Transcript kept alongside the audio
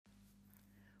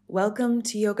Welcome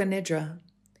to Yoga Nidra.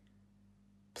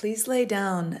 Please lay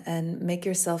down and make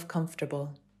yourself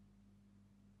comfortable.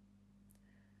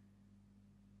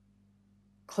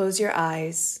 Close your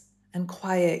eyes and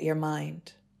quiet your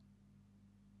mind.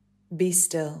 Be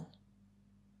still.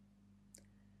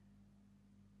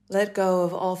 Let go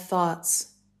of all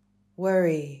thoughts,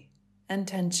 worry, and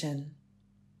tension.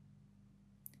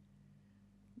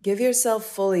 Give yourself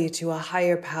fully to a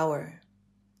higher power.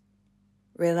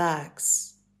 Relax,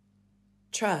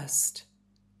 trust,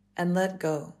 and let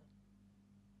go.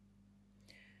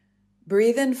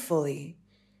 Breathe in fully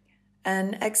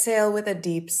and exhale with a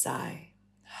deep sigh.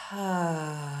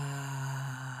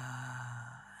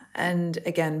 And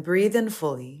again, breathe in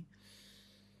fully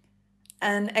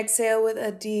and exhale with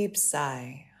a deep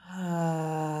sigh.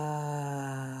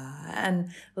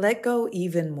 And let go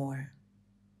even more.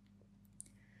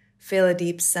 Feel a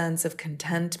deep sense of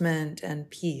contentment and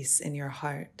peace in your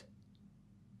heart.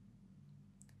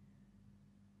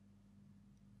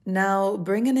 Now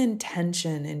bring an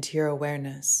intention into your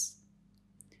awareness.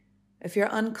 If you're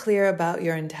unclear about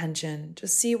your intention,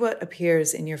 just see what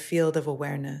appears in your field of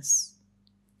awareness.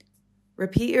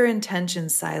 Repeat your intention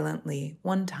silently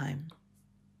one time.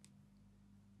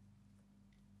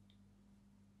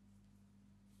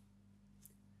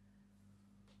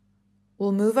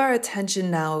 We'll move our attention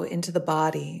now into the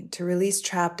body to release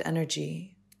trapped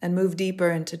energy and move deeper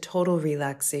into total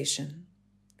relaxation.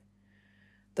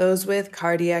 Those with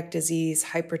cardiac disease,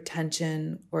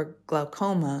 hypertension, or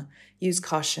glaucoma use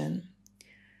caution.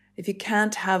 If you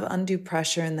can't have undue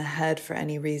pressure in the head for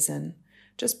any reason,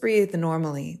 just breathe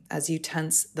normally as you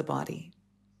tense the body.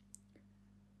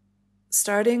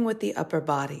 Starting with the upper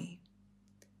body.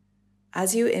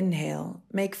 As you inhale,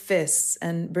 make fists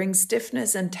and bring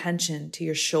stiffness and tension to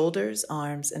your shoulders,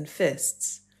 arms, and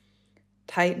fists.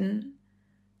 Tighten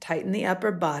the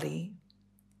upper body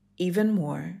even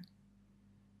more.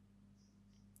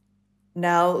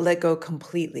 Now let go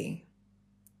completely.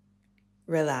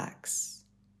 Relax.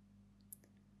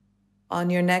 On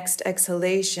your next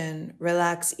exhalation,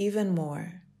 relax even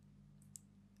more.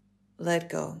 Let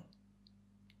go.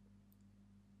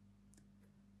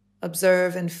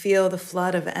 Observe and feel the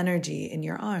flood of energy in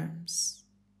your arms.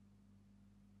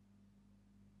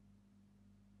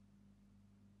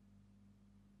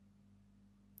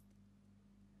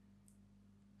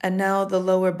 And now the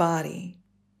lower body.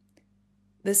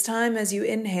 This time as you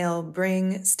inhale,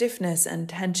 bring stiffness and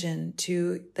tension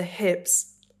to the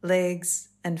hips, legs,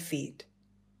 and feet.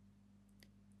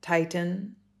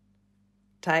 Tighten.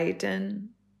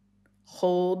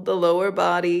 Hold the lower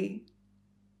body.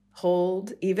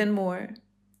 Hold even more.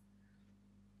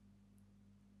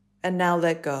 And now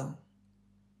let go.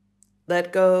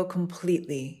 Let go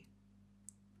completely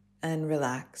and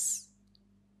relax.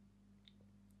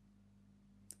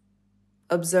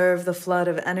 Observe the flood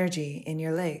of energy in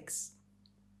your legs.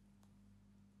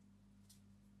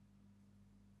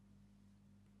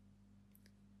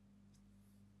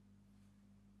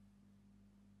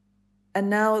 And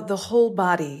now the whole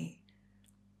body.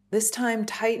 This time,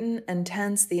 tighten and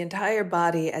tense the entire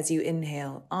body as you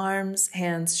inhale. Arms,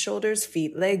 hands, shoulders,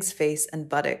 feet, legs, face, and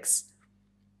buttocks.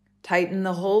 Tighten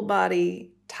the whole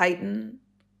body. Tighten.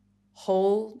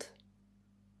 Hold.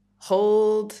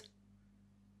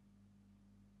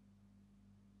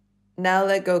 Now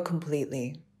let go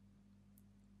completely.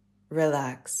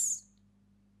 Relax.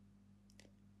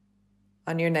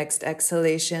 On your next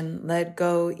exhalation, let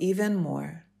go even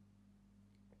more.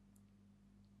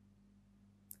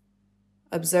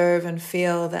 Observe and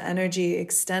feel the energy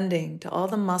extending to all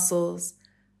the muscles,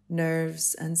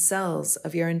 nerves, and cells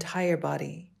of your entire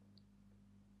body.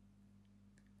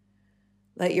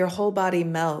 Let your whole body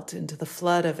melt into the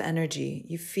flood of energy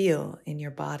you feel in your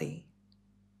body.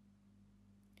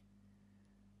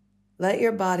 Let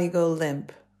your body go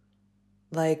limp,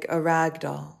 like a rag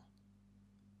doll.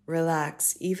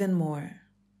 Relax even more.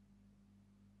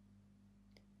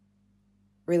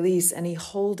 Release any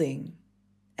holding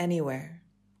anywhere.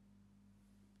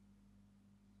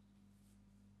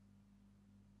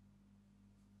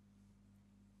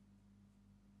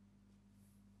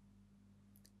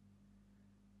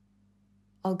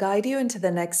 I'll guide you into the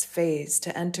next phase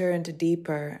to enter into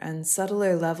deeper and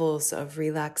subtler levels of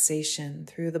relaxation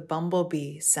through the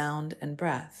bumblebee sound and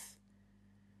breath.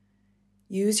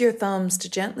 Use your thumbs to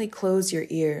gently close your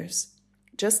ears,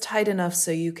 just tight enough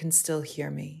so you can still hear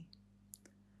me.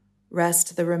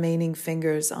 Rest the remaining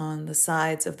fingers on the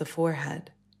sides of the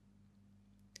forehead.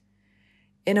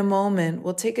 In a moment,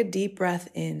 we'll take a deep breath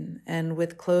in, and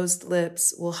with closed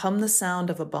lips, we'll hum the sound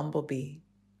of a bumblebee.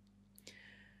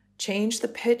 change the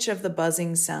pitch of the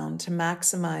buzzing sound to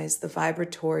maximize the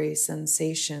vibratory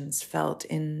sensations felt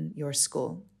in your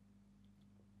skull.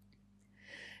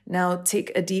 Now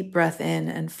take a deep breath in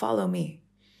and follow me.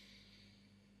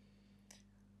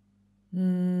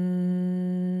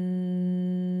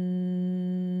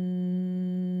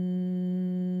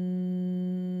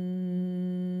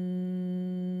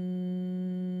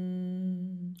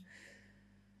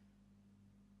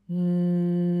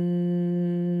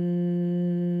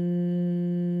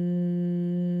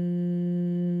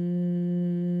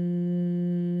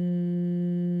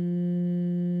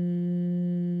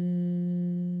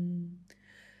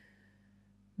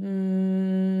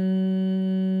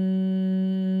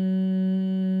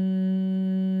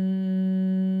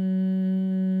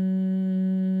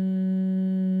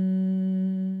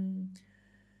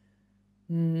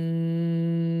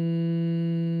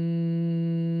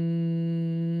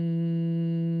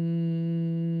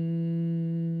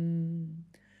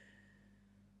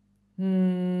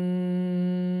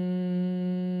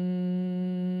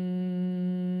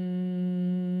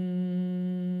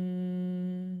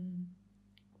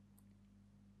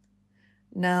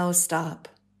 Now stop.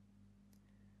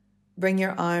 Bring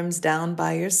your arms down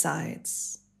by your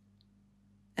sides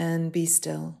and be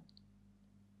still.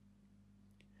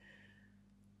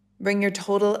 Bring your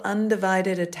total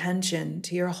undivided attention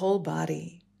to your whole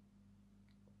body.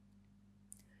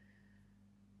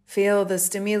 Feel the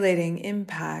stimulating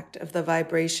impact of the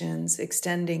vibrations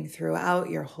extending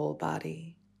throughout your whole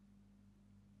body.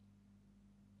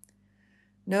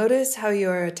 Notice how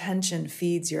your attention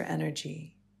feeds your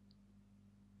energy.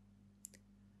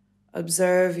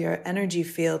 Observe your energy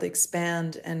field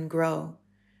expand and grow,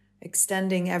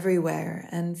 extending everywhere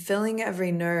and filling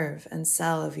every nerve and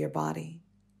cell of your body.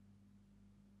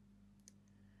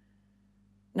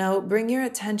 Now bring your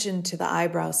attention to the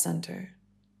eyebrow center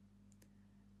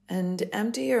and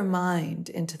empty your mind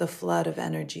into the flood of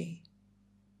energy.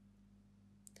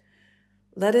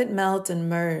 Let it melt and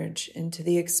merge into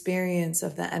the experience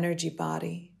of the energy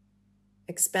body,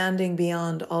 expanding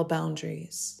beyond all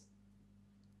boundaries.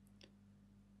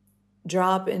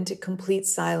 Drop into complete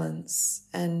silence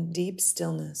and deep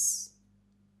stillness.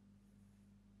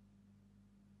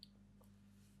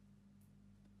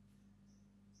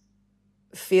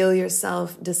 Feel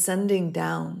yourself descending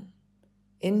down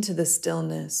into the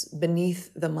stillness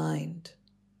beneath the mind.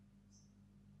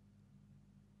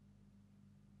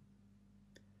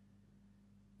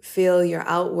 Feel your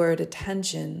outward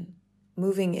attention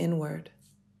moving inward.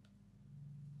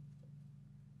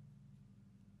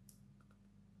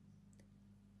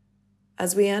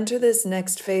 As we enter this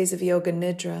next phase of Yoga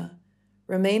Nidra,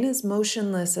 remain as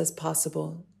motionless as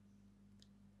possible.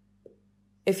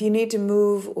 If you need to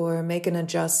move or make an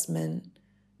adjustment,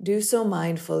 do so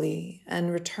mindfully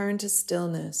and return to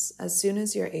stillness as soon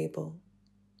as you're able.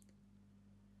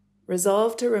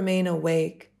 Resolve to remain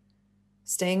awake,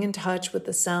 staying in touch with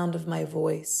the sound of my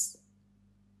voice.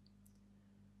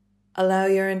 Allow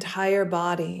your entire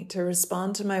body to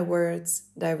respond to my words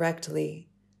directly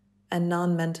and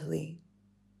non-mentally.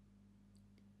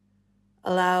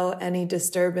 Allow any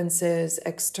disturbances,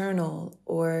 external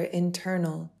or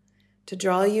internal, to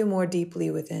draw you more deeply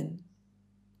within.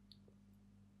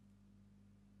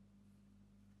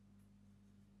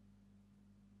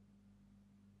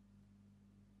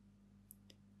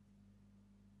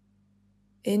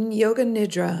 In Yoga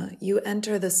Nidra, you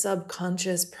enter the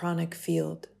subconscious pranic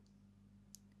field.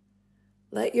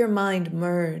 Let your mind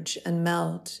merge and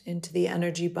melt into the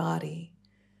energy body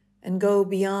and go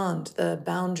beyond the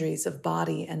boundaries of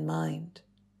body and mind.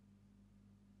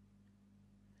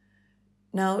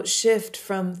 Now shift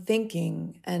from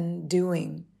thinking and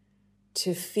doing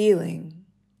to feeling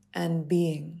and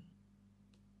being.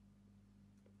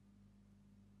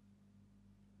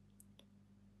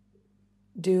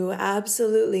 Do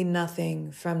absolutely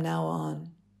nothing from now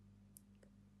on.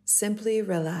 Simply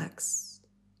relax.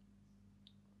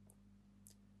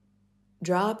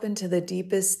 Drop into the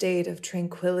deepest state of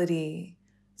tranquility,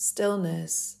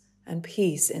 stillness, and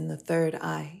peace in the third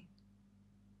eye.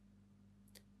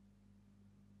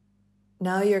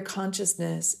 Now your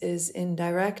consciousness is in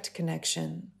direct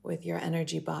connection with your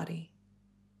energy body.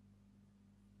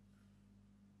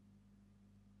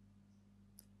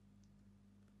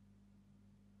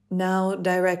 Now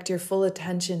direct your full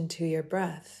attention to your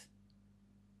breath.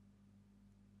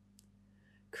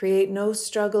 Create no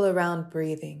struggle around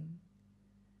breathing.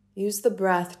 Use the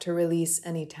breath to release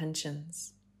any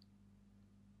tensions.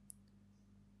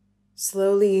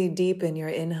 Slowly deepen your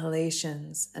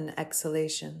inhalations and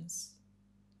exhalations.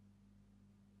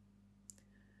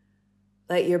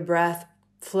 Let your breath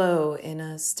flow in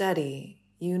a steady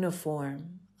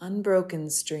uniform, unbroken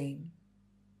stream.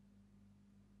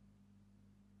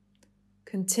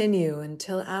 Continue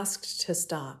until asked to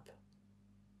stop.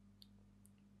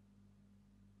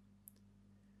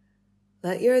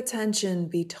 Let your attention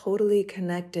be totally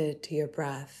connected to your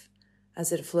breath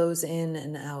as it flows in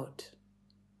and out.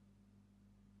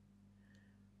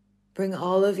 Bring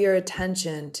all of your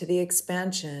attention to the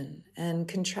expansion and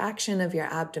contraction of your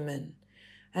abdomen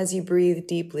as you breathe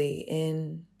deeply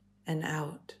in and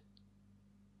out.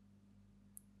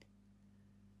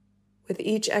 With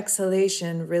each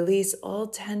exhalation, release all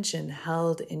tension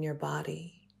held in your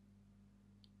body.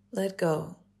 Let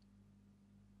go.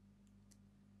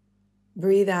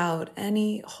 Breathe out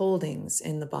any holdings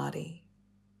in the body.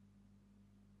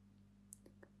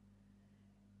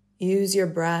 Use your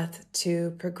breath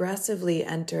to progressively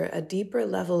enter a deeper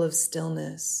level of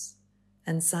stillness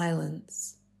and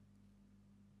silence.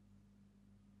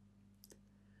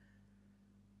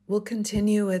 We'll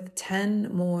continue with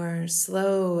 10 more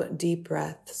slow, deep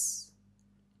breaths.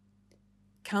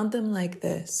 Count them like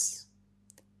this.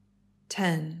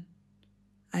 10,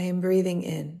 I am breathing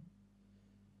in.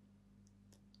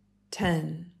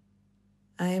 10,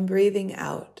 I am breathing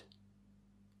out.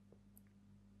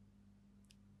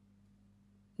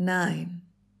 9,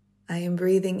 I am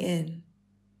breathing in.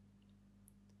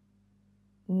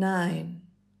 9,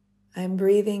 I am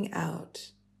breathing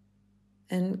out.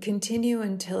 And continue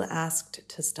until asked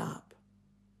to stop.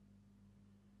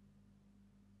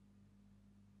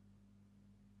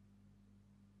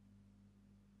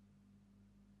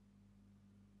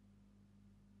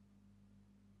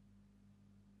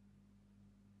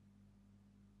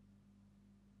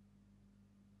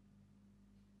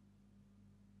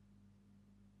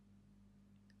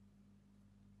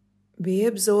 Be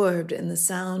absorbed in the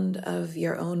sound of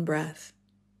your own breath.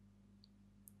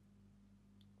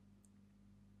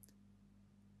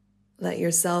 Let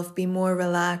yourself be more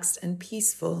relaxed and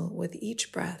peaceful with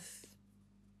each breath.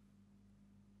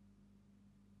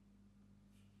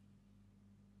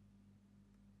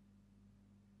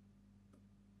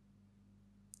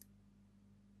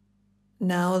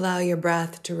 Now allow your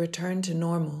breath to return to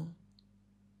normal.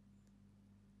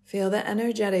 Feel the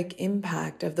energetic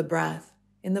impact of the breath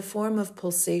in the form of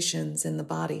pulsations in the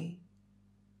body.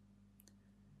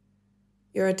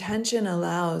 Your attention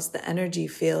allows the energy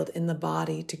field in the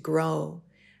body to grow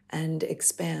and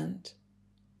expand.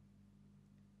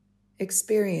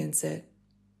 Experience it.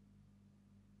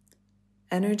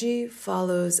 Energy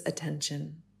follows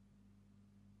attention.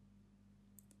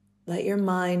 Let your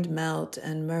mind melt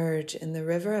and merge in the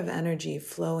river of energy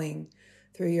flowing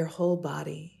through your whole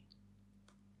body.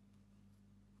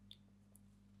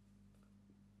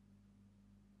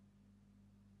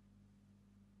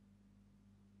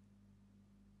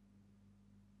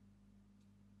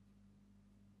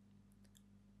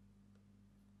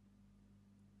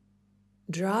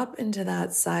 Drop into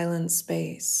that silent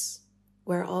space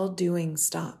where all doing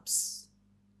stops.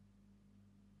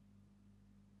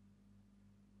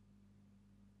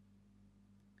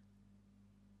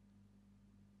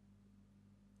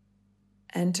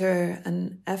 Enter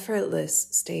an effortless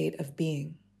state of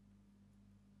being.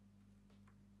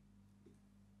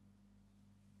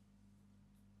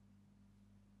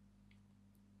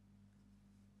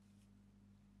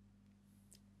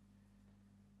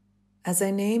 As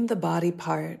I name the body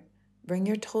part, bring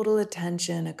your total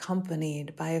attention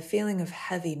accompanied by a feeling of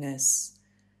heaviness,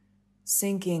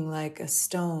 sinking like a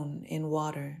stone in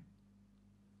water.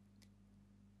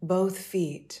 Both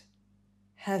feet,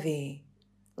 heavy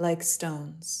like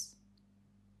stones.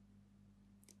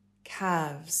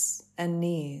 Calves and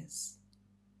knees,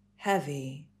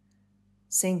 heavy,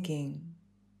 sinking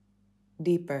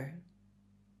deeper.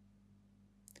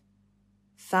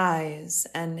 Thighs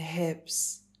and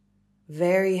hips,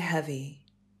 very heavy,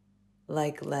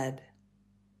 like lead.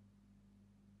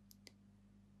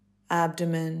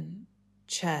 Abdomen,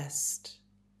 chest,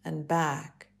 and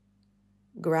back,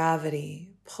 gravity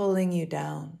pulling you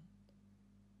down,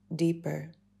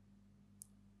 deeper.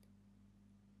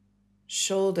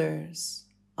 Shoulders,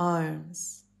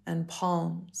 arms, and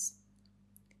palms,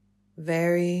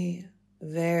 very,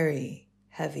 very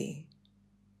heavy.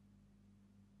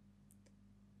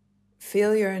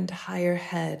 Feel your entire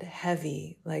head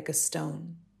heavy like a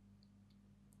stone.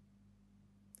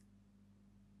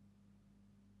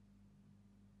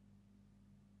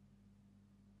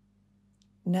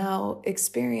 Now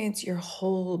experience your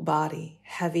whole body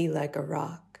heavy like a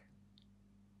rock.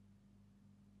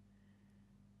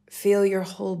 Feel your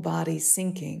whole body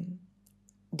sinking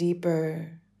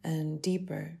deeper and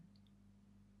deeper.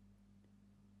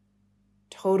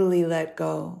 Totally let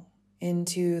go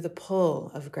into the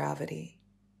pull of gravity.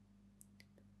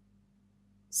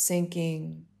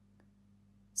 Sinking,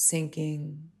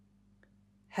 sinking,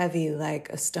 heavy like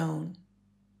a stone.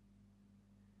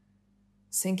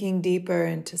 Sinking deeper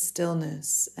into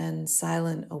stillness and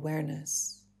silent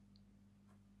awareness.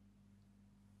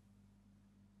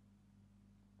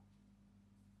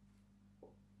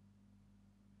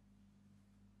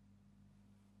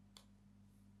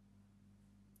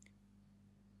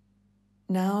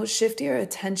 Now shift your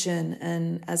attention,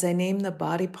 and as I name the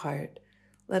body part,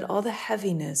 let all the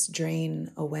heaviness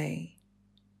drain away.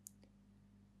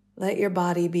 Let your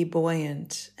body be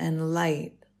buoyant and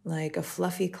light like a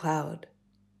fluffy cloud.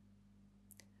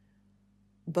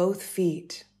 Both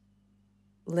feet,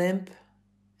 limp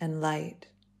and light.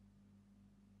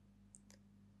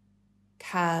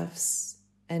 Calves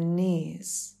and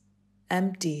knees,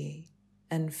 empty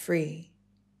and free.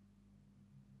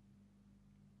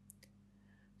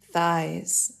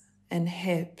 Thighs and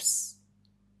hips,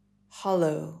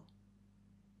 hollow,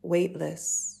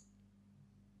 weightless.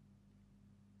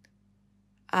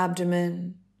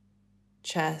 Abdomen,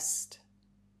 chest,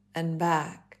 and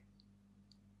back,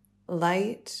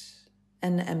 light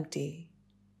and empty.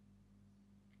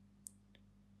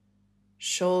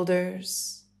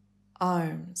 Shoulders,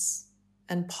 arms,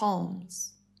 and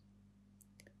palms,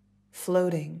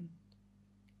 floating.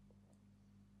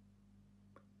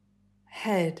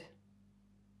 Head,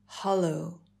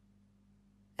 hollow,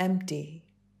 empty.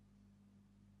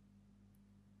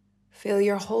 Feel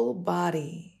your whole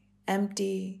body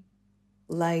empty,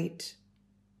 light,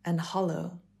 and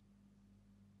hollow.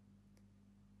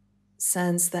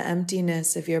 Sense the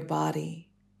emptiness of your body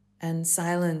and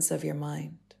silence of your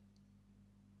mind.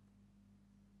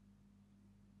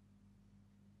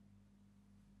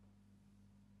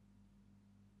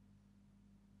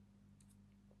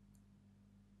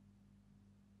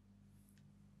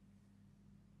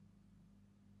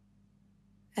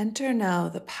 Enter now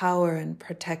the power and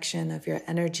protection of your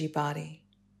energy body.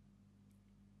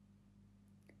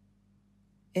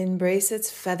 Embrace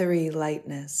its feathery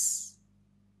lightness.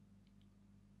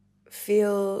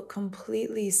 Feel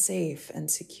completely safe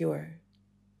and secure.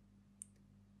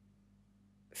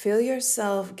 Feel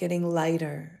yourself getting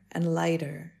lighter and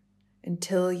lighter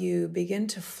until you begin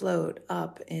to float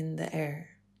up in the air.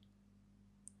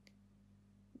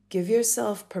 Give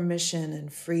yourself permission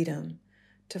and freedom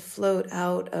to float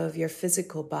out of your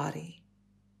physical body.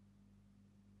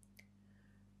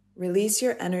 Release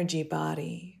your energy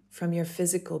body from your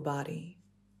physical body.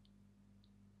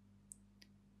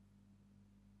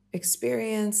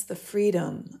 Experience the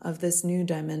freedom of this new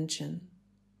dimension.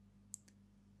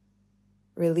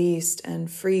 Released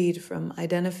and freed from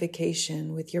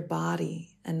identification with your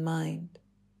body and mind.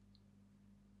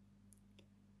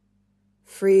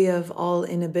 Free of all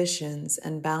inhibitions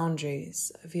and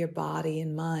boundaries of your body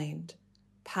and mind,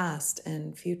 past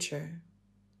and future.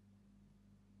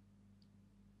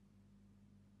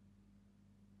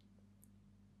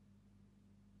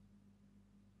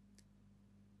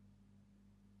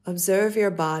 Observe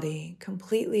your body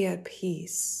completely at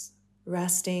peace,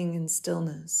 resting in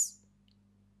stillness.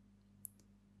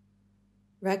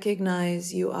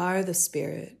 Recognize you are the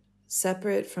spirit,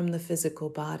 separate from the physical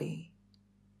body.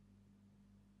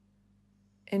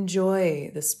 Enjoy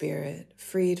the spirit,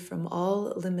 freed from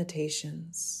all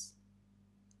limitations.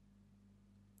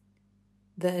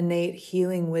 The innate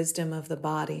healing wisdom of the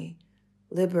body,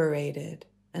 liberated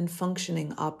and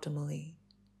functioning optimally.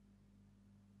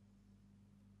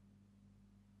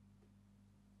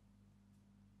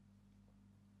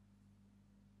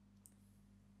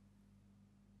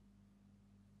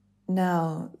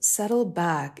 Now, settle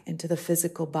back into the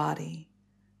physical body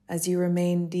as you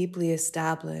remain deeply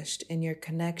established in your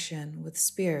connection with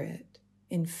spirit,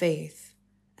 in faith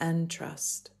and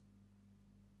trust.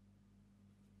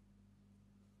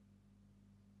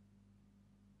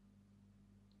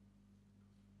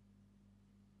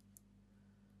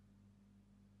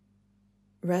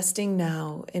 Resting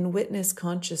now in witness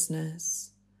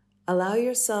consciousness, allow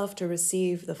yourself to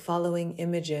receive the following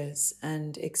images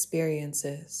and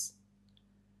experiences.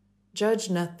 Judge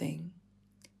nothing,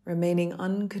 remaining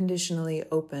unconditionally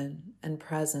open and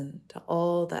present to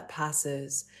all that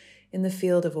passes in the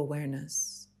field of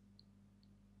awareness.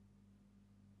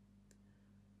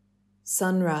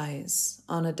 Sunrise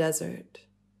on a desert.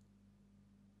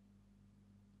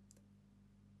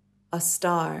 A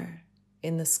star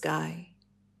in the sky.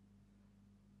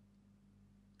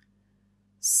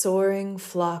 Soaring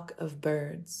flock of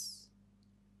birds.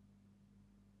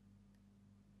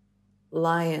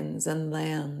 Lions and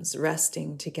lambs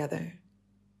resting together.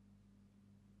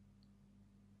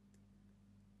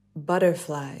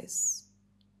 butterflies,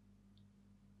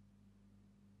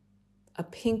 a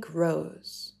pink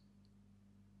rose,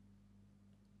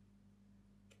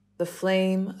 the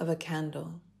flame of a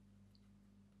candle.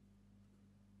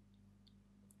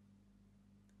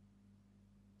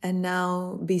 And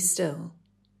now be still.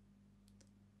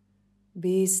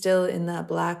 Be still in that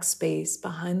black space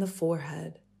behind the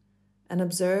forehead and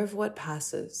observe what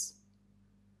passes,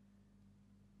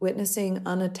 witnessing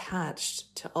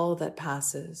unattached to all that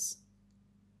passes.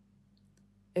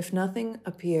 If nothing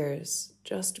appears,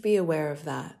 just be aware of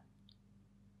that.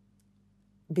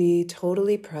 Be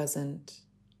totally present,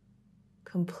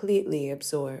 completely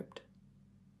absorbed.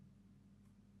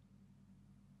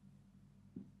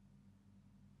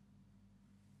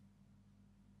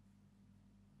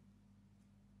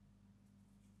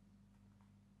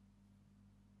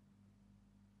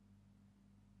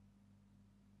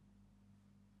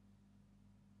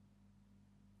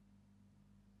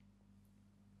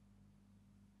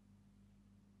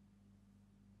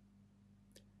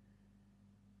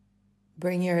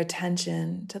 Bring your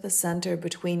attention to the center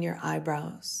between your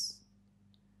eyebrows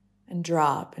and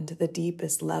drop into the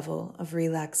deepest level of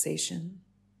relaxation.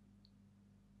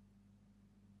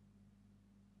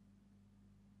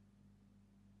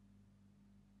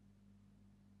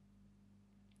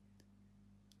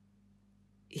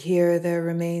 Here there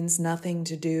remains nothing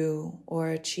to do or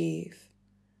achieve.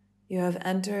 You have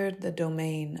entered the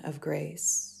domain of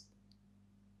grace.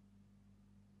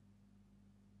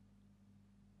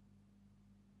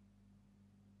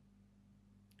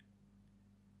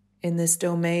 In this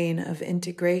domain of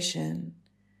integration,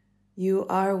 you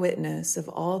are witness of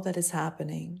all that is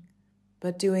happening,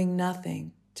 but doing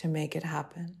nothing to make it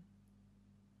happen.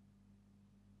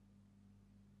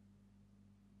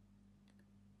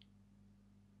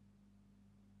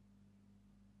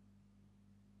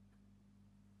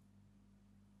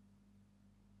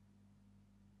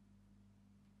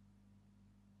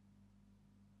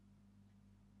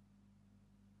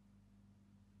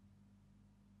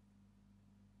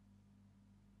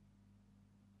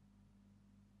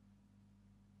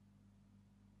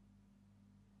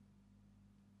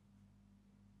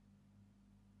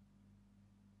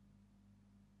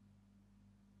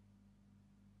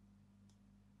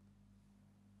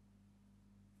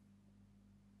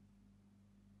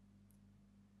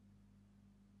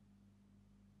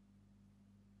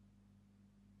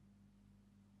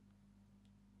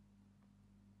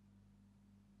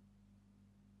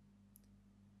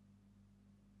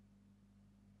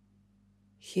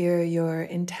 Here your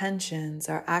intentions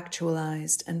are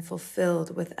actualized and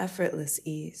fulfilled with effortless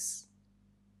ease.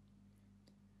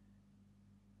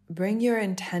 Bring your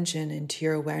intention into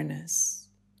your awareness.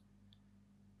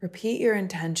 Repeat your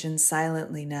intention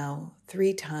silently now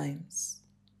 3 times.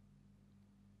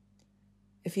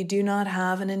 If you do not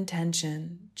have an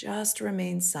intention, just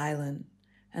remain silent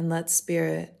and let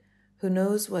Spirit, who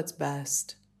knows what's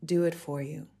best, do it for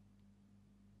you.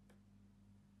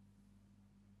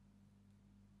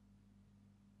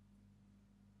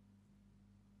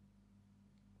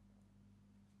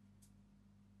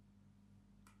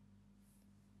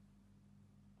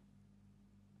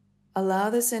 Allow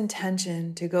this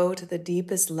intention to go to the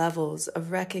deepest levels of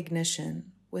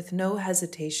recognition with no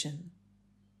hesitation.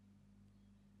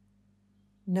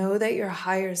 Know that your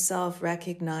higher self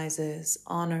recognizes,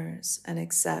 honors, and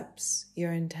accepts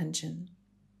your intention.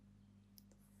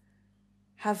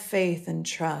 Have faith and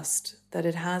trust that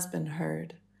it has been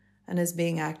heard and is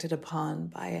being acted upon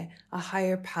by a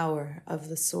higher power of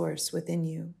the source within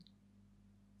you.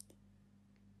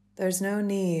 There's no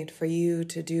need for you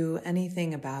to do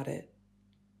anything about it.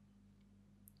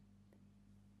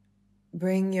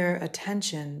 Bring your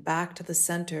attention back to the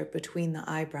center between the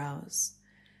eyebrows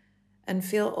and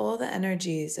feel all the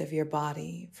energies of your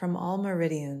body from all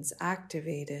meridians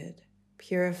activated,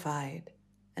 purified,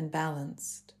 and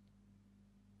balanced.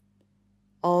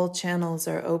 All channels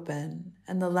are open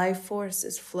and the life force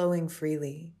is flowing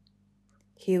freely,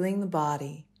 healing the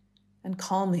body and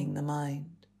calming the mind.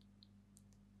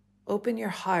 Open your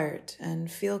heart and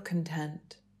feel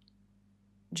content.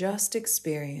 Just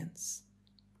experience.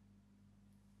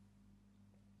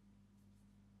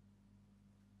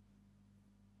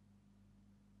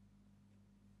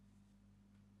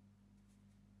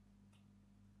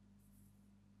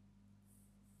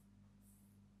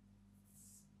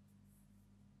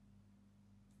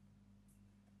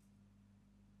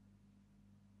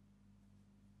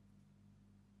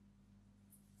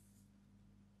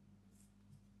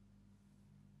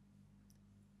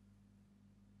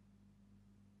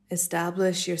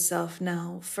 Establish yourself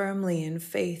now firmly in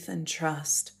faith and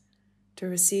trust to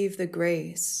receive the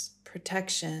grace,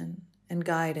 protection, and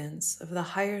guidance of the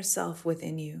higher self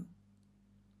within you.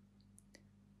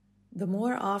 The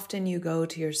more often you go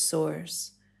to your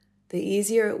source, the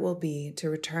easier it will be to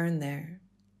return there,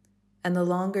 and the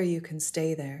longer you can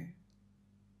stay there.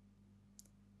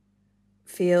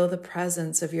 Feel the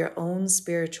presence of your own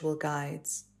spiritual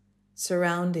guides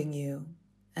surrounding you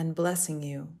and blessing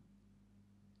you.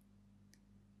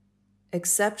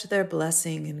 Accept their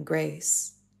blessing and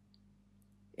grace.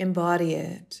 Embody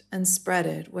it and spread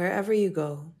it wherever you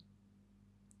go.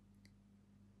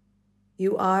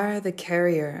 You are the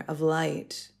carrier of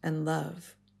light and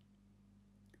love.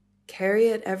 Carry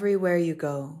it everywhere you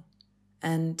go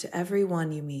and to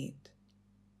everyone you meet.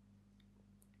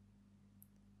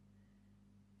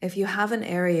 If you have an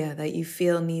area that you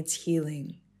feel needs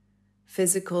healing,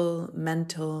 physical,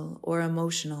 mental, or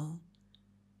emotional,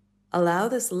 allow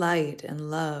this light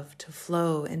and love to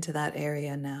flow into that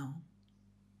area now.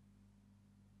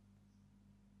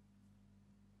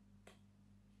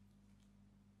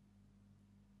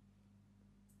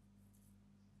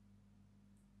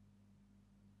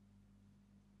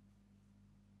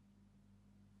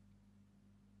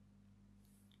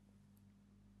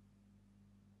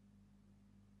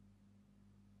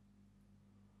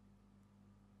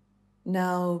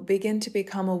 Now begin to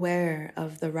become aware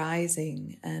of the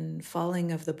rising and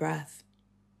falling of the breath.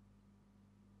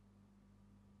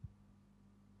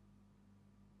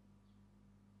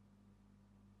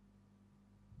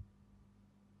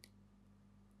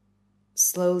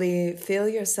 Slowly feel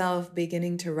yourself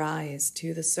beginning to rise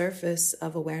to the surface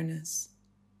of awareness.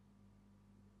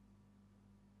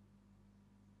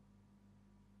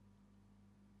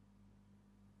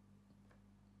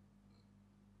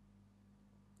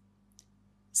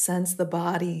 Sense the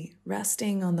body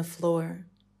resting on the floor,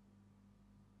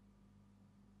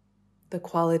 the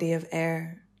quality of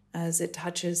air as it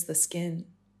touches the skin.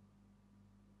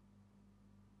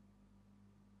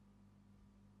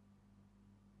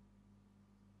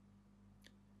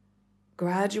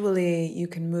 Gradually, you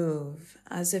can move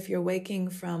as if you're waking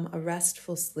from a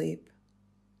restful sleep.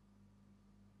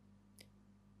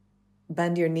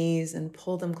 Bend your knees and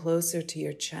pull them closer to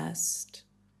your chest.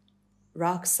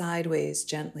 Rock sideways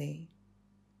gently.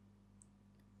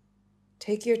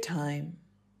 Take your time.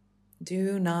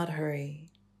 Do not hurry.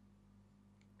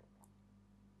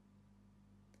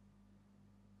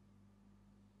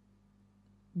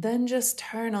 Then just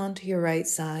turn onto your right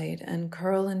side and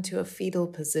curl into a fetal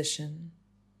position.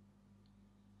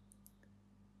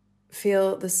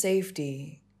 Feel the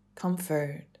safety,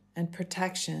 comfort, and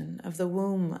protection of the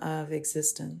womb of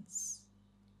existence.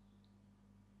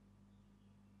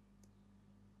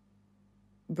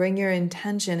 Bring your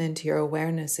intention into your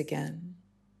awareness again.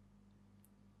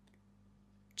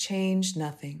 Change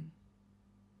nothing.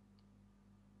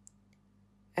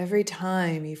 Every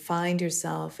time you find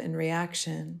yourself in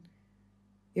reaction,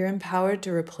 you're empowered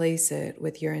to replace it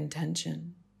with your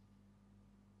intention.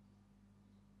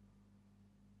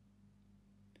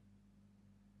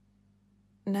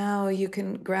 Now you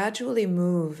can gradually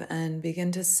move and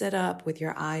begin to sit up with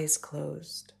your eyes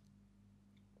closed.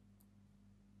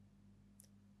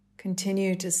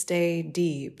 Continue to stay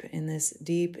deep in this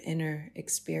deep inner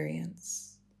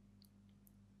experience.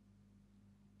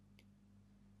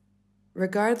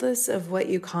 Regardless of what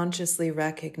you consciously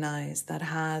recognize that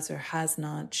has or has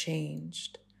not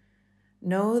changed,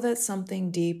 know that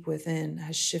something deep within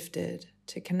has shifted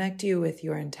to connect you with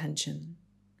your intention.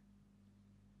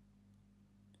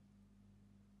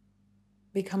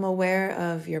 Become aware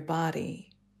of your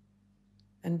body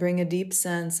and bring a deep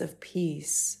sense of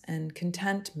peace and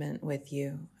contentment with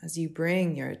you as you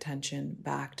bring your attention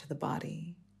back to the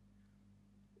body.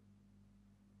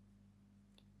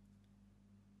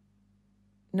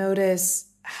 Notice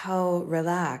how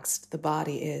relaxed the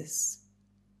body is,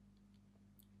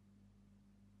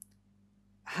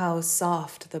 how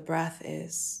soft the breath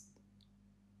is,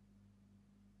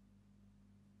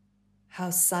 how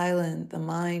silent the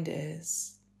mind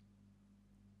is,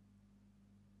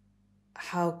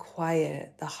 how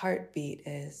quiet the heartbeat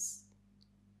is.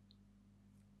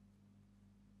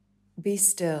 Be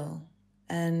still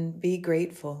and be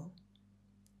grateful.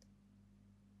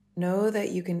 Know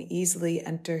that you can easily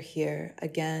enter here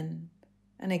again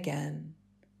and again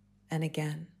and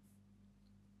again.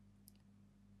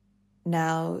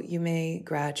 Now you may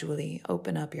gradually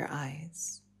open up your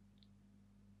eyes.